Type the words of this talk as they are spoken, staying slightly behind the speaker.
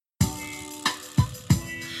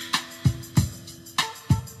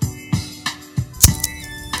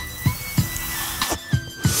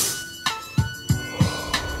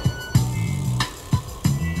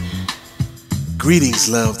Greetings,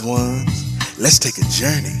 loved ones. Let's take a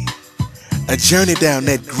journey. A journey down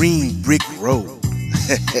that green brick road.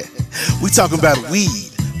 We talking about weed,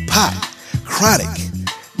 pot, chronic,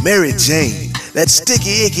 Mary Jane, that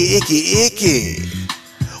sticky, icky.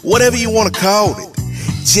 Whatever you want to call it,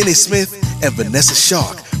 Jenny Smith and Vanessa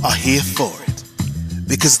Shark are here for it.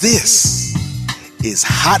 Because this is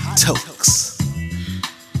Hot Tokes.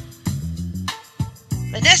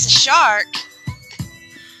 Vanessa Shark.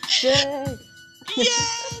 Good.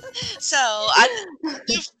 Yes. So I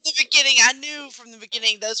knew from the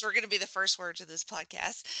beginning those were going to be the first words of this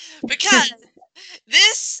podcast, because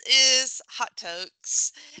this is Hot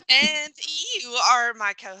Tokes and you are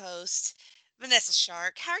my co-host, Vanessa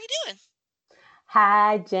Shark. How are you doing?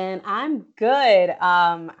 Hi, Jen. I'm good.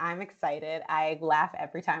 I'm excited. I laugh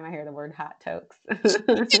every time I hear the word hot tokes.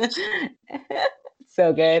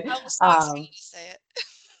 So good. I was so excited to say it.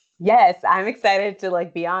 Yes, I'm excited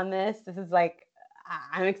to be on this. This is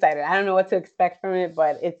I'm excited. I don't know what to expect from it,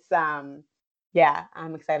 but it's yeah,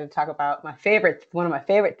 I'm excited to talk about one of my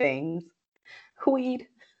favorite things, weed.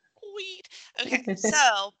 Weed. Okay,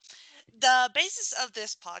 so the basis of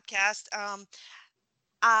this podcast,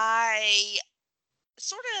 I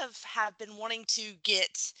sort of have been wanting to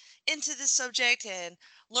get into this subject and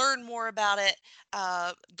learn more about it.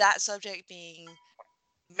 That subject being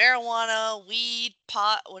marijuana, weed,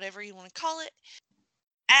 pot, whatever you want to call it.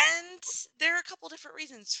 And there are a couple different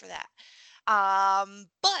reasons for that.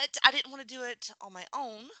 But I didn't want to do it on my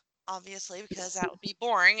own, obviously, because that would be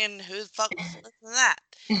boring, and who the fuck wants to listen to that?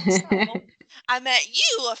 So I met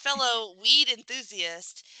you, a fellow weed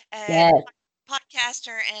enthusiast and Yes.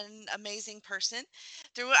 podcaster and amazing person,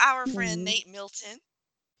 through our friend Mhm. Nate Milton.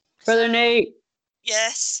 Brother So Nate.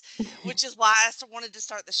 yes, which is why I wanted to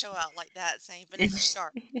start the show out like that, saying Vanessa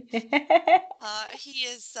Sharp. He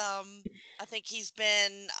is, I think he's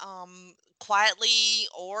been quietly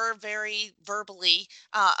or very verbally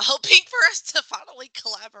hoping for us to finally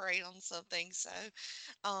collaborate on something. So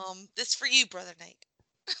this for you, Brother Nate.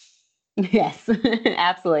 Yes,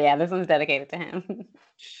 absolutely. Yeah, this one's dedicated to him.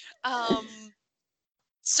 Um,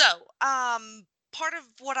 so, part of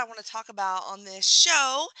what I want to talk about on this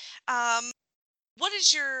show, um, what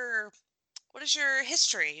is your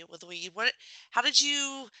history with weed? How did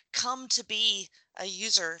you come to be a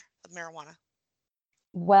user of marijuana?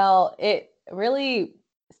 Well, it really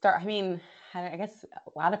I mean, I guess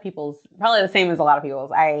a lot of people's probably the same as a lot of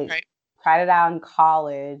people's. I Right. tried it out in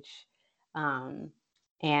college, um,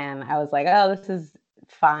 and I was like, "Oh, this is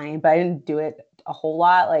fine," but I didn't do it a whole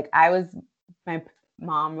lot. My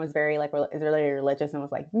mom was very is really religious and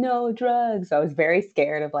was like, "No drugs." So I was very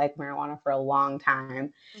scared of marijuana for a long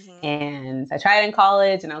time, Hmm. and I tried it in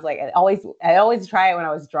college, and I was like, I always try it when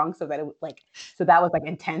I was drunk, so that it would so that was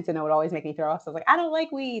intense, and it would always make me throw up. So I was like, I don't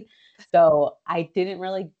like weed. So I didn't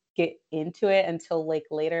really get into it until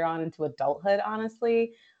later on into adulthood,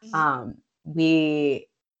 honestly. Hmm. We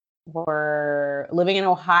were living in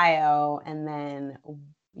Ohio, and then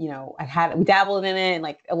we dabbled in it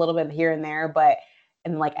and a little bit here and there, but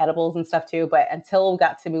and edibles and stuff too. But until we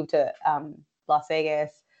got to move to Las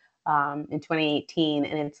Vegas in 2018,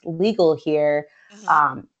 and it's legal here, Hmm.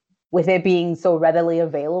 um, with it being so readily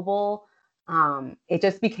available, it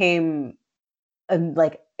just became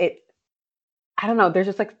it. I don't know. There's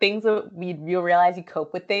just things that you realize you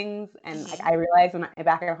cope with things, and Hmm. I realized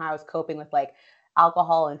back in Ohio I was coping with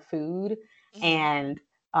alcohol and food, Hmm. and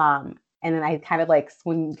and then I kind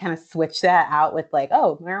of switch that out with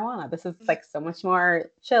oh, marijuana. This is Hmm. so much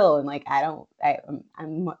more chill, and I don't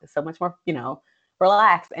I'm so much more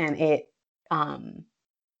relaxed, and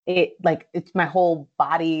it's my whole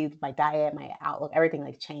body, my diet, my outlook,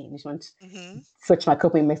 everything changed once Hmm. switch my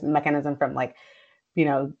coping mechanism from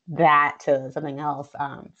that to something else.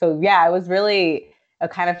 So yeah, it was really a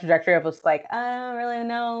kind of trajectory of just I don't really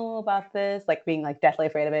know about this, being deathly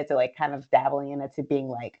afraid of it, to kind of dabbling in it, to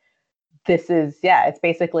being this is, yeah, it's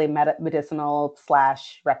basically medicinal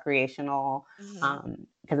slash recreational, Hmm.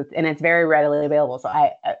 because it's very readily available. So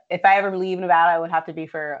if I ever leave Nevada, I would have to be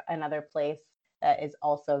for another place that is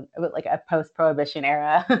also a post-prohibition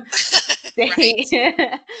era Right.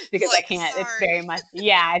 state, because I can't. It's Sorry. very much,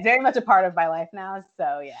 yeah, it's very much a part of my life now.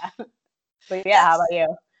 So yeah. But yeah, how about That's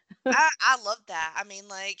you? I love that. I mean,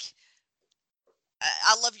 I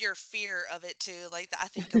love your fear of it too. I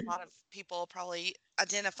think a lot of people probably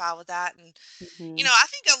identify with that, and Mhm. I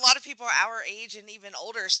think a lot of people our age and even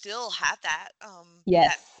older still have that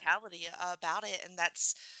Yes. mentality about it, and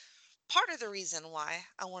that's part of the reason why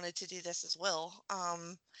I wanted to do this as well.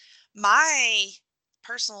 My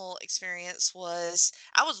personal experience was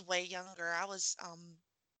I was way younger. I was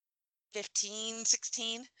 15,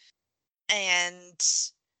 16, And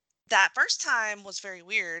that first time was very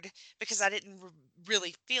weird because I didn't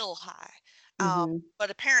really feel high. Mm-hmm.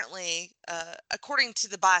 But apparently, according to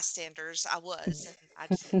the bystanders, I was, and I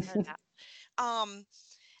just didn't know that. Um,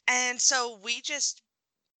 and so we just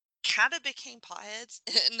kind of became potheads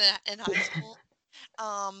in high school.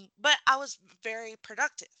 But I was very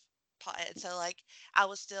productive pothead. So like I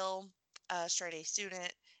was still a straight A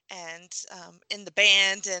student and in the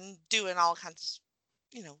band and doing all kinds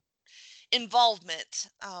of, involvement.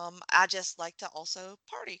 I just like to also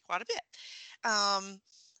party quite a bit. Um,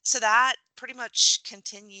 so that pretty much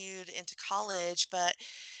continued into college, but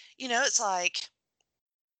it's like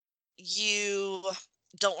you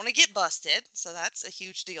don't want to get busted, so that's a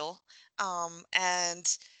huge deal. And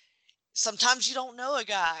sometimes you don't know a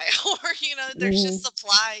guy or there's just Mm-hmm.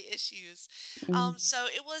 supply issues. Mm-hmm. So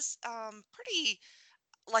it was pretty,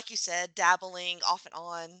 like you said, dabbling off and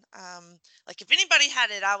on. Like if anybody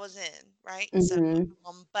had it, I was in, right? So Mm-hmm.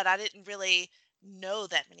 but I didn't really know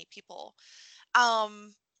that many people.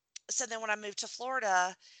 um so then when I moved to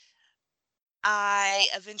Florida, I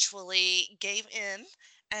eventually gave in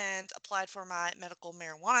and applied for my medical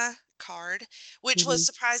marijuana card, which was Mm-hmm.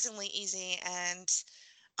 surprisingly easy. And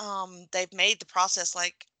they've made the process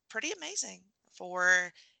like pretty amazing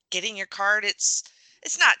for getting your card. It's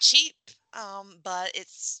not cheap, but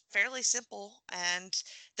it's fairly simple, and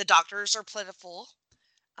the doctors are plentiful.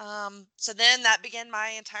 So then that began my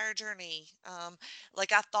entire journey.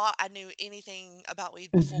 Like I thought I knew anything about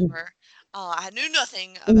weed before. I knew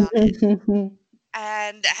nothing about it, Mm-hmm.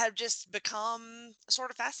 and have just become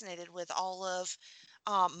sort of fascinated with all of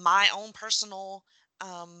my own personal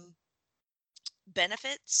um,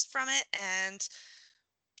 benefits from it. And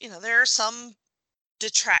there are some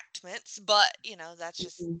detractments, but that's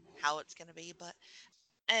just how it's going to be. But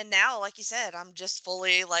and now, like you said, I'm just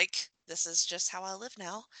fully like, this is just how I live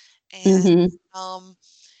now. And Mm-hmm. um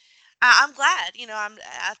I'm glad,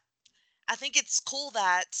 I think it's cool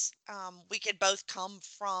that we could both come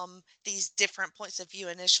from these different points of view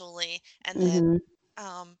initially, and then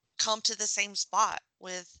Mm-hmm. come to the same spot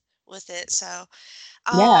with it. So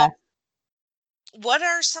um Yeah. what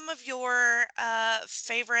are some of your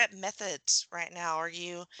favorite methods right now? Are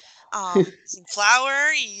you using flour?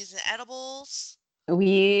 Are you using edibles?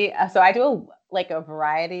 So I do like a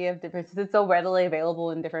variety of different, since it's so readily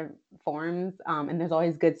available in different forms, and there's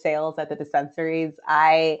always good sales at the dispensaries.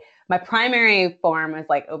 My primary form is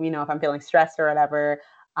like, if I'm feeling stressed or whatever,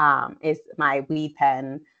 is my weed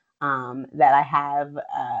pen, that I have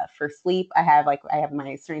for sleep. I have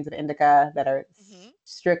my strains of indica that are Hmm.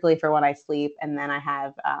 strictly for when I sleep, and then I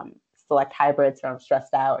have select hybrids when I'm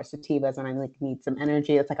stressed out, or sativas when I like need some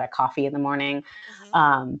energy. It's like a coffee in the morning. Hmm.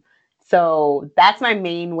 Um, so that's my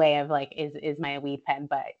main way of like is my weed pen.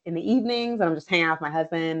 But in the evenings, when I'm just hanging out with my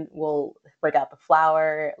husband, we'll break out the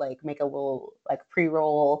flour, like make a little like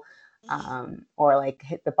pre-roll, Hmm. or like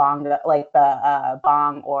hit the bong, like the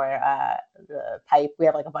bong, or the pipe. We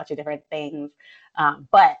have like a bunch of different things.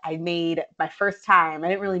 But I made my first time. I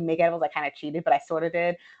didn't really make edibles. I kind of cheated, but I sort of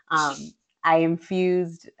did. I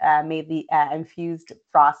made the infused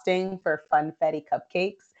frosting for funfetti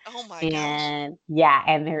cupcakes. Oh my gosh. And yeah,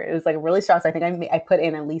 and it was like really strong. So I think I put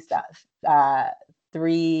in at least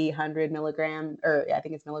 300 milligrams, or yeah, I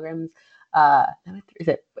think it's milligrams. Is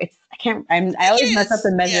it? It's I can't. I I think always it mess up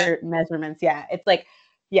the is. Yeah. measurements. Yeah, it's like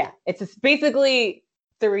it's just basically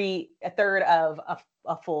a third of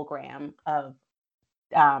a full gram of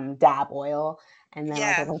dab oil, and then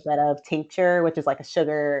like a Yeah. little bit of tincture, which is like a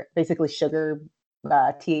sugar, basically sugar,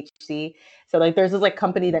 THC. So like there's this like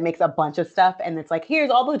company that makes a bunch of stuff, and it's like,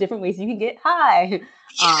 here's all the different ways you can get high.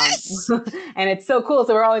 Um, Yes. and it's so cool.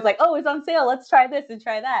 So we're always like, oh, it's on sale. Let's try this and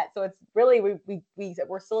try that. So it's really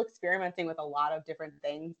we're still experimenting with a lot of different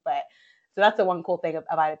things, but so that's the one cool thing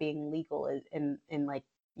about it being legal is in like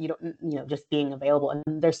you don't just being available,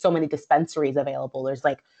 and there's so many dispensaries available. There's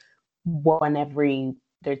like one every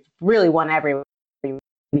there's really one every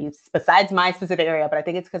besides my specific area, but I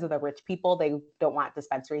think it's because of the rich people. They don't want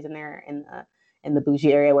dispensaries in there in the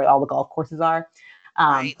bougie area where all the golf courses are.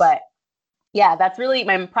 Right. But yeah, that's really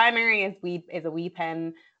my primary is a weed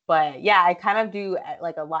pen. But yeah, I kind of do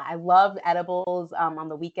like a lot. I love edibles on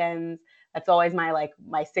the weekends. That's always my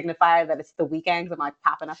signifier that it's the weekends. I'm like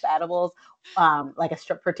popping up the edibles, like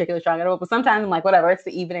a particular strong edible. But sometimes I'm like, whatever, it's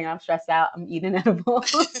the evening. I'm stressed out. I'm eating edible.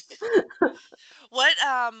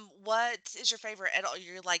 What is your favorite edible?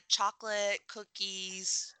 You're like chocolate,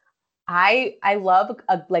 cookies. I love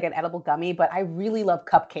like an edible gummy, but I really love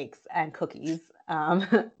cupcakes and cookies.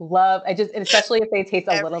 Love I just and especially if they taste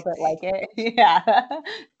a little bit Everything. like it. Yeah,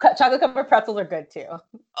 chocolate covered pretzels are good too.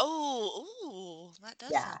 Oh, ooh, that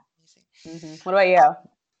does Yeah, sound amazing. What about you?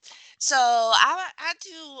 So I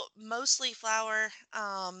do mostly flower,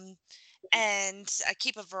 and I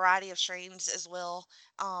keep a variety of strains as well.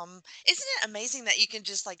 Isn't it amazing that you can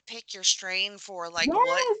just like pick your strain for like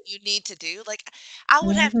what Yes. you need to do? Like I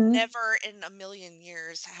would have Hmm. never in a million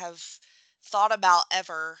years have thought about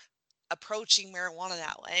ever approaching marijuana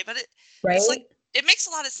that way, but it's like Right. it makes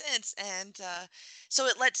a lot of sense, and so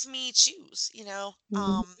it lets me choose,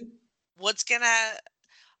 Hmm. what's gonna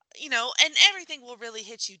and everything will really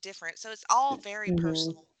hit you different. So it's all very Hmm.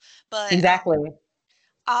 personal. But Exactly.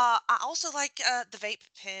 I also like the vape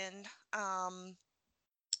pen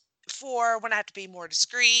for when I have to be more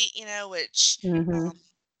discreet, which Hmm. um,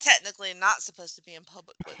 technically not supposed to be in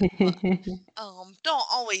public with it, but don't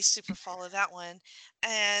always super follow that one.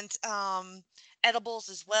 And edibles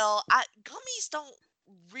as well. Gummies don't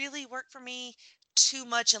really work for me too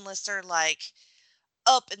much unless they're like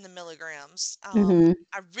up in the milligrams. Hmm.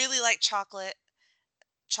 I really like chocolate.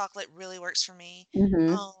 Chocolate really works for me.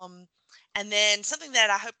 Hmm. Um, and then something that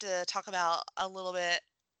I hope to talk about a little bit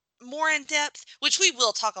more in depth, which we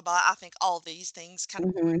will talk about, I think all these things kind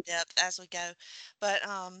of more in Hmm. depth as we go. But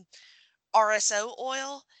RSO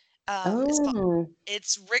oil, Oh.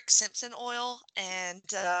 it's Rick Simpson oil, and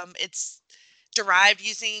it's derived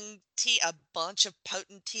using a bunch of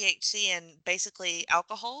potent THC and basically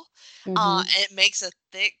alcohol. Hmm. It makes a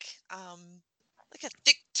thick, like a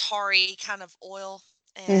thick tarry kind of oil,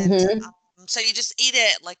 and Hmm. so you just eat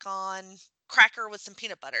it like on cracker with some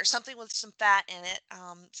peanut butter, something with some fat in it,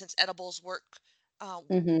 since edibles work uh,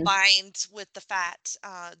 Hmm. bind with the fat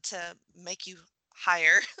to make you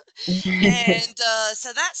higher. And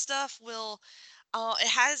so that stuff will, it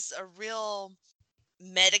has a real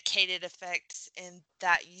medicated effect in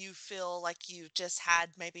that you feel like you just had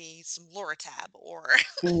maybe some Loratab or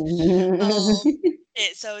um,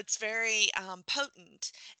 so it's very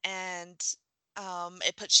potent, and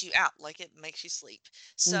it puts you out, like it makes you sleep.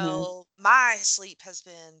 Hmm. So my sleep has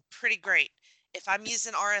been pretty great. If I'm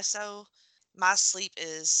using RSO, my sleep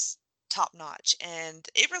is top notch, and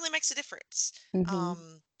it really makes a difference. Hmm.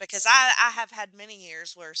 Because I have had many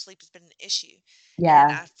years where sleep has been an issue, and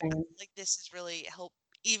Yeah. I feel like this has really helped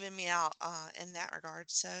even me out in that regard.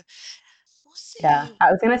 So we'll Yeah, see.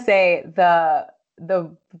 I was gonna say the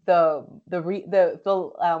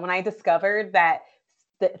when I discovered that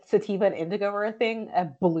the sativa and indigo were a thing,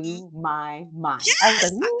 it Mhm. blew my mind. I was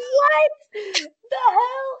like, Yes, I know. "What the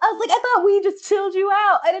hell?" I was like, "I thought weed just chilled you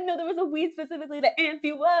out. I didn't know there was a weed specifically to amp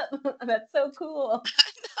you up." That's so cool,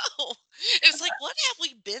 I know. It's like, what have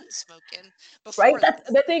we been smoking right? before That's this?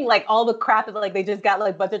 the thing. Like all the crap that like they just got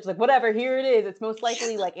like bunch of just like whatever. Here it is. It's most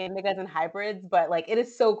likely Yeah. like indigos and hybrids, but like it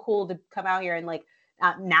is so cool to come out here and like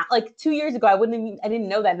now like 2 years ago I didn't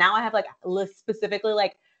know that. Now I have like list specifically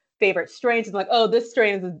like favorite strains and like oh this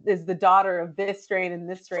strain is the daughter of this strain and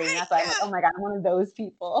this strain. And Right. that's why I'm like oh Yeah. my god I'm one of those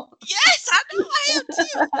people. Yes, I know. I am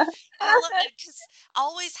too. I love it because I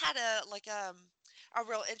always had a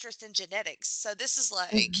real interest in genetics. So this is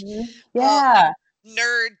like Mhm. a Yeah.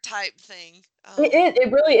 nerd type thing. It is.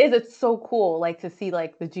 It really is. It's so cool, like to see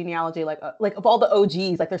like the genealogy, like of all the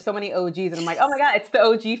OGs. Like there's so many OGs, and I'm like, oh my Yes. god, it's the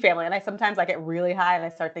OG family. And I sometimes I get really high, and I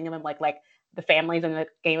start thinking of them like the families in the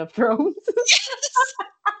Game of Thrones. Yes.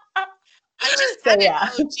 I just So had an yeah,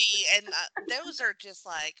 OG, and those are just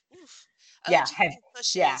like, oof. yeah, OGs heavy, and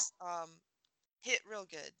yeah. pushes hit real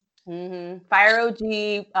good. Fire And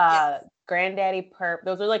OG, yes. Granddaddy Perp.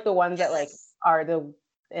 Those are like the ones that like Yes. are the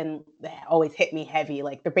and they always hit me heavy.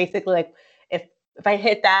 Like they're basically like if I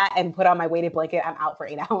hit that and put on my weighted blanket, I'm out for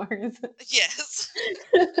 8 hours. Yes.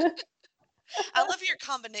 I love your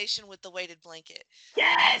combination with the weighted blanket.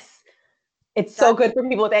 Yes. It's so That good for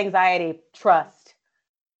people with anxiety. Trust.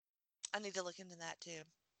 I need to look into that too.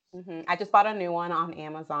 I just bought a new one on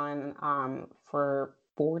Amazon for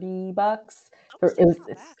 $40. Oh, For that's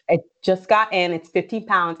not bad. it just got in. It's 15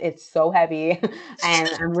 pounds. It's so heavy, and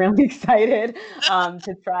I'm really excited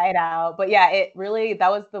to try it out. But yeah, it really that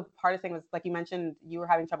was the hardest thing was like you mentioned you were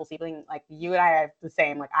having trouble sleeping. Like you and I are the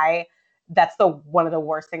same. Like I that's the one of the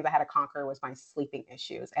worst things I had to conquer was my sleeping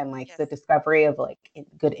issues and like the Yes. discovery of like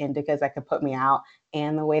good indicas that could put me out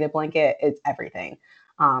and the weighted blanket is everything.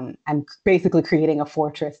 I'm basically creating a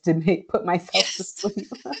fortress to put myself to Yes.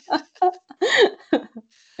 sleep.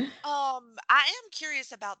 I am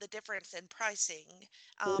curious about the difference in pricing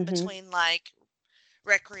Hmm. between like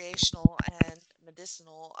recreational and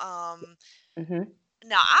medicinal. Hmm.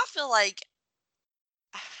 Now I feel like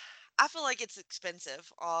it's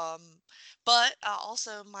expensive. But I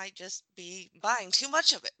also might just be buying too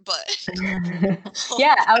much of it. But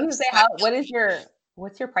Yeah, I was I'm gonna say, so how? guilty.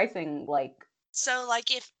 What's your pricing like? So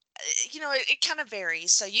like if it kind of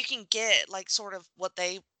varies. So you can get like sort of what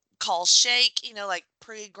they call shake, like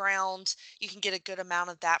pre-ground. You can get a good amount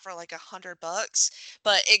of that for like $100,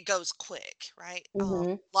 but it goes quick, right?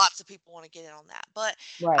 Mm-hmm. Lots of people want to get in on that, but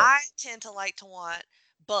Right. I tend to like to want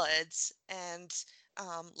buds and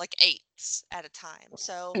like eighths at a time.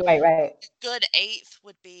 So Right. Right. a good eighth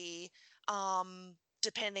would be,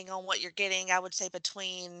 depending on what you're getting, I would say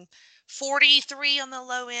between 43 on the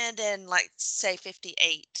low end and like say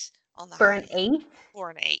 58 on the For high an end eighth? for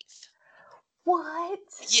an eighth. What?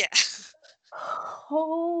 Yeah.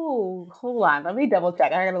 Oh, hold on. Let me double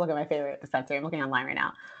check. I gotta look at my favorite dispensary. I'm looking online right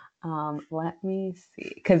now. Let me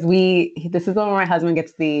see. Because this is the one where my husband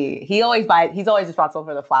gets he's always responsible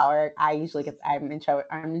for the flour. I usually I'm in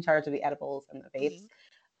charge of the edibles and the vapes.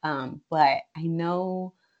 Mhm. But I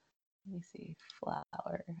know, let me see,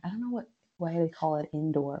 flour. I don't know why they call it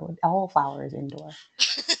indoor. All flour is indoor.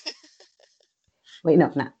 Wait,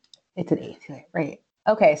 no, not. It's an eighth, right?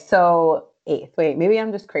 Okay, so eighth. Wait, maybe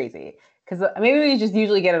I'm just crazy because maybe we just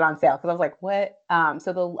usually get it on sale. Because I was like, what?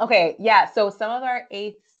 Yeah. So some of our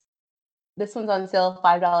eighths. This one's on sale,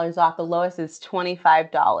 $5 off. The lowest is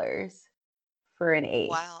 $25 for an eighth.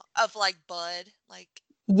 Wow. Of like bud, like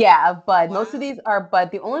Yeah, bud. Most of wow. these are bud.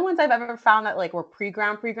 The only ones I've ever found that like were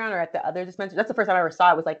pre-ground, or at the other dispensary. That's the first time I ever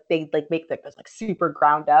saw it. Was like they like make this like super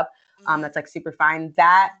ground up. Mhm. That's like super fine.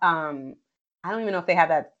 That I don't even know if they have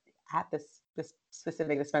that at this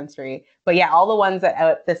specific dispensary. But yeah, all the ones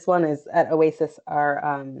that this one is at Oasis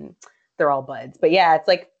are they're all buds. But yeah, it's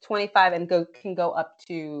like 25 and can go up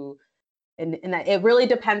to, and it really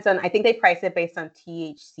depends on. I think they price it based on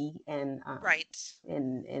THC and Right.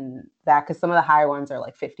 in that, because some of the higher ones are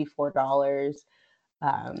like $54.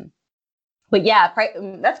 Um, but yeah,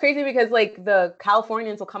 that's crazy because like the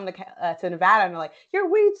Californians will come to Nevada and they're like, your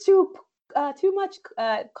weed's too much,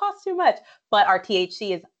 costs too much, but our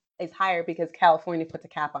THC is higher because California puts a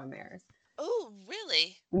cap on theirs. Oh,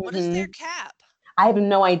 really? What is their Hmm. cap? I have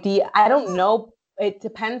no idea. I don't Huh. know. It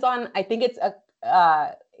depends on. I think it's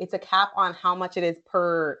a cap on how much it is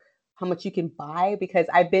per how much you can buy, because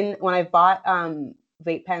when I bought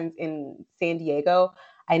vape pens in San Diego,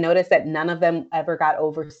 I noticed that none of them ever got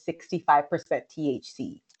over 65%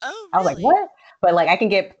 THC. Oh, I was like, really? what? But like I can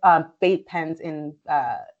get vape pens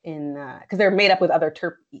because they're made up with other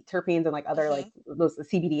terpenes and like other like Mhm. those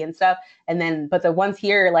CBD and stuff. And then, but the ones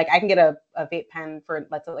here, like I can get a vape pen for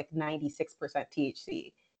let's say like 96%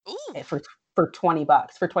 THC Ooh. for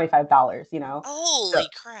 $20, for $25, you know? So Holy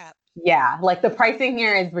crap. yeah, like the pricing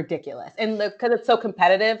here is ridiculous. And because it's so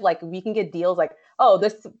competitive, like we can get deals like, oh,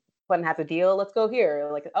 this one has a deal, let's go here.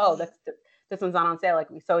 Like, oh, Mhm. this one's not on sale. Like,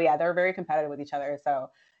 so yeah, they're very competitive with each other. So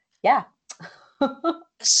yeah.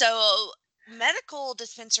 So medical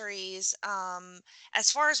dispensaries,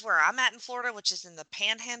 as far as where I'm at in Florida, which is in the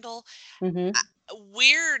Panhandle, Hmm.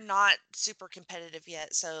 we're not super competitive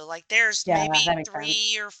yet. So like there's Yeah, maybe that makes sense.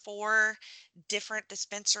 3 or 4 different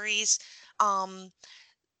dispensaries. Um,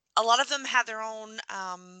 a lot of them have their own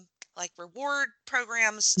like reward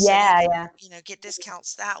programs, so you Yeah, can, yeah. get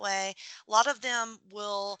discounts that way. A lot of them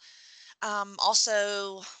will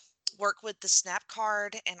also work with the Snap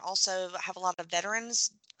card and also have a lot of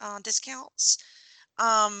veterans discounts.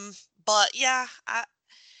 Um, but yeah,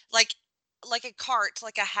 like like a cart,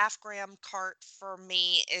 like a half-gram cart for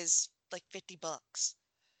me is like $50,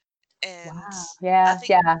 and Wow. I Yeah, think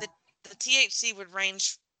yeah. the THC would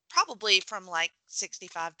range probably from like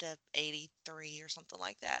 65 to 83 or something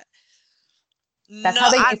like that. That's No,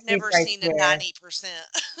 how they I've used to be never priced seen a here. 90%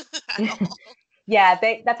 at all. Yeah,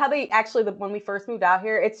 that's how they actually, when we first moved out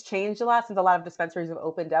here, it's changed a lot since a lot of dispensaries have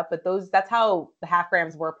opened up, but that's how the half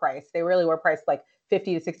grams were priced. They really were priced like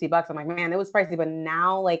 50 to $60. I'm like, man, it was pricey, but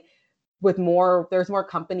now like there's more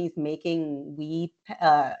companies making weed,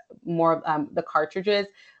 more the cartridges,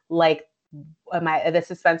 like this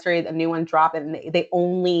dispensary, a new one dropped, and they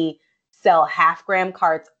only sell half-gram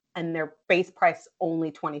carts, and their base price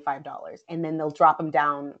only $25, and then they'll drop them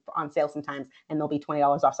down on sale sometimes, and they'll be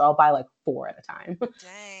 $20 off. So I'll buy like 4 at a time.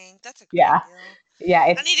 Dang, that's a Yeah, great deal. yeah,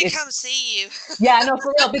 I it's need to it's come see you. yeah, no,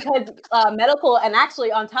 for real, because medical, and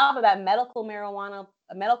actually on top of that, medical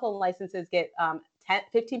licenses get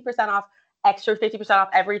 15% off, extra 50% off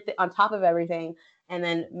everything on top of everything, and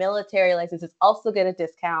then military licenses also get a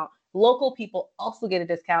discount. Local people also get a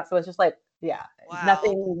discount, so it's just like, yeah, Wow.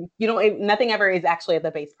 nothing ever is actually at the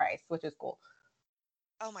base price, which is cool.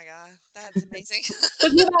 Oh my God, that's amazing.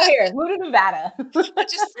 Just move out here, move to Nevada. I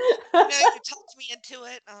just, you talked me into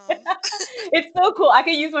it. It's so cool. I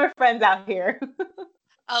can use my friends out here.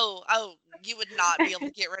 Oh, you would not be able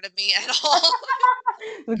to get rid of me at all.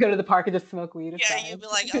 Let's go to the park and just smoke weed. It's Yeah, you'd fine. be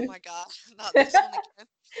like, oh my God, not this one again.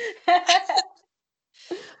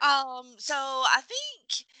 So I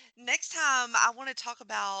think next time I want to talk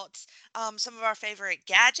about some of our favorite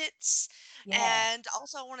gadgets, Yeah. and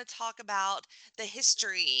also I want to talk about the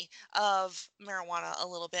history of marijuana a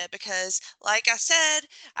little bit because, like I said,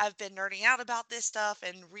 I've been nerding out about this stuff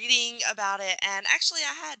and reading about it. And actually,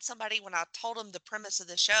 I had somebody when I told them the premise of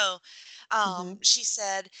the show, Hmm. she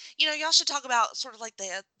said, y'all should talk about sort of like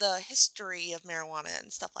the history of marijuana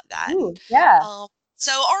and stuff like that. And Ooh, yeah. um,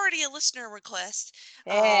 so already a listener request.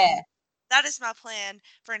 Um, Yeah. that is my plan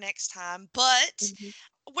for next time. But Mhm.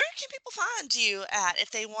 where can people find you at if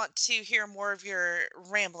they want to hear more of your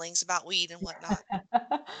ramblings about weed and whatnot?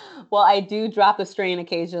 Well, I do drop a strain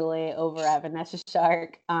occasionally over at Vanessa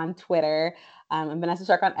Shark on Twitter. And Vanessa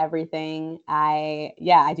Shark on everything. I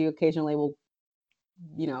do occasionally will,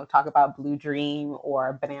 talk about Blue Dream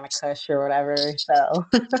or Banana Kush or whatever. So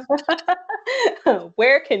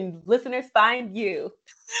where can listeners find you?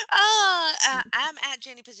 I'm at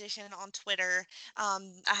Jenny Position on Twitter. I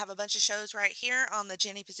have a bunch of shows right here on the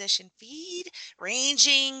Jenny Position feed,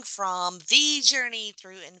 ranging from The Journey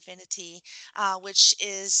Through Infinity, which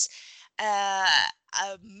is uh,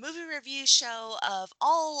 a movie review show of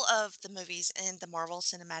all of the movies in the Marvel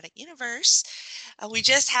Cinematic Universe. We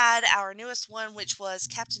just had our newest one, which was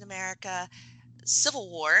Captain America Civil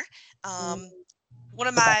War. Mm, Um, one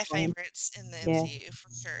of the best my one. favorites in the Yeah. MCU for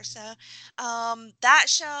sure. So, that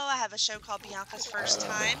show, I have a show called Bianca's First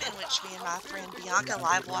Time, in which me and my friend Bianca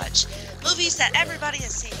live watch movies that everybody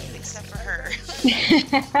has seen except for her.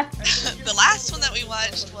 The last one that we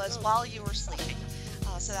watched was While You Were Sleeping.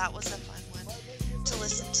 So that was a fun one to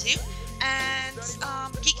listen to. And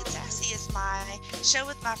Geek and Sassy is my show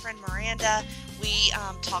with my friend Miranda. We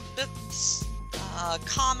talk books,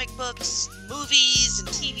 comic books, movies, and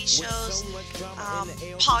TV shows,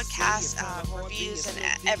 podcasts, reviews, and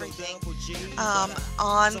everything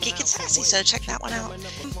on Geek and Sassy. So check that one out.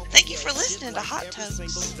 Thank you for listening to Hot Tokes.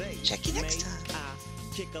 Check you next time.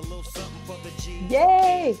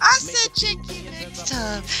 Yay! I said check you next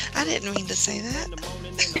time. I didn't mean to say that.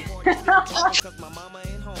 Cause my mama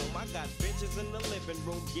ain't home. I got bitches in the living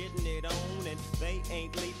room getting it on, and they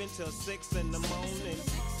ain't leaving till 6 in the morning.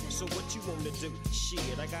 So what you wanna do?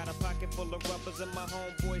 Shit, I got a pocket full of rubbers and my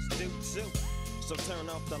homeboys do too. So turn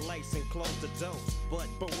off the lights and close the doors.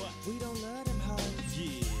 But what? We don't love them hoes.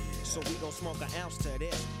 Yeah. So we gon' smoke an ounce to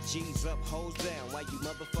this. G's up, hoes down, while you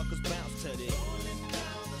motherfuckers bounce to this. Rolling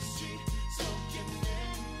down the street, smoking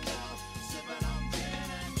window, sipping on gin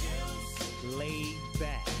and juice. Laid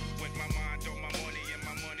back. With my mind on my money and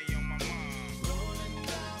my money on my mind. Rolling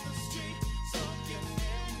down the street, smoking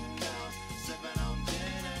window, sipping on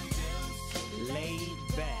gin and juice. Laid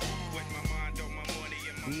back. With my mind on my money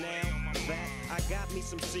and my money on my mind. I got me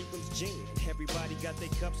some Seagram's gin. Everybody got their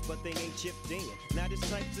cups, but they ain't chipped in. Now this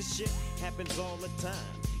types of shit happens all the time.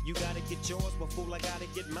 You gotta get yours, but fool, I gotta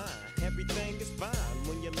get mine. Everything is fine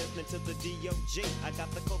when you're listening to the D.O.G. I got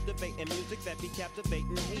the cultivating music that be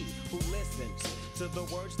captivating he who listens to the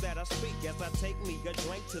words that I speak as I take me a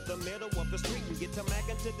drink to the middle of the street and get to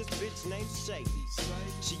mackin' to this bitch named Shady.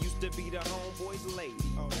 She used to be the homeboy's lady.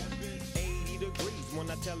 80 degrees when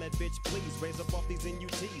I tell that bitch, please raise up off these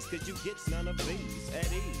NUTs, cause you get none of these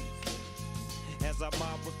at ease. As I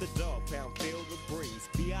mob with the dog pound, feel the breeze.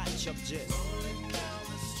 Biatch up just rolling down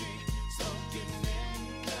the street, smoking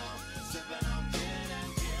window, sipping on gin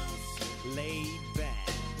and juice. Laid back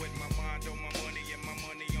with my mind on my money and my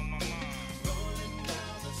money on my mind. Rolling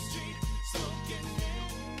down the street, smoking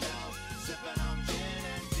window, sipping on gin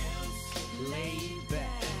and juice. Laid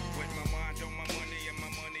back with my mind on my money and my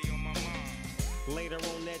money on my mind. Later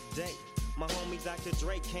on that day, my homie Dr.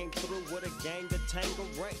 Dre came through with a gang to Tango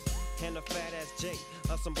Ray. And a fat ass J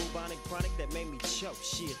of some bubonic chronic that made me choke.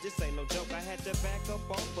 Shit, this ain't no joke. I had to back up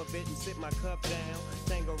off of it and sit my cup down.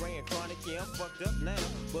 Tangeray and chronic, yeah, I'm fucked up now,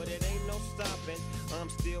 but it ain't no stopping. I'm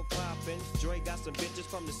still popping. Dre got some bitches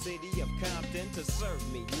from the city of Compton to serve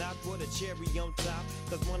me, not with a cherry on top.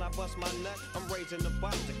 Cause when I bust my nut, I'm raising the bar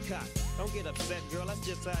to cock. Don't get upset, girl, that's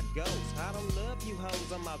just how it goes. I don't love you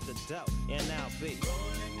hoes, I'm out the dough, and I'll be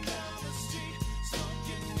rolling down the street,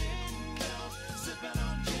 smoking window, sipping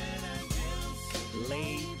on gin and juice.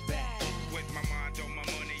 Laid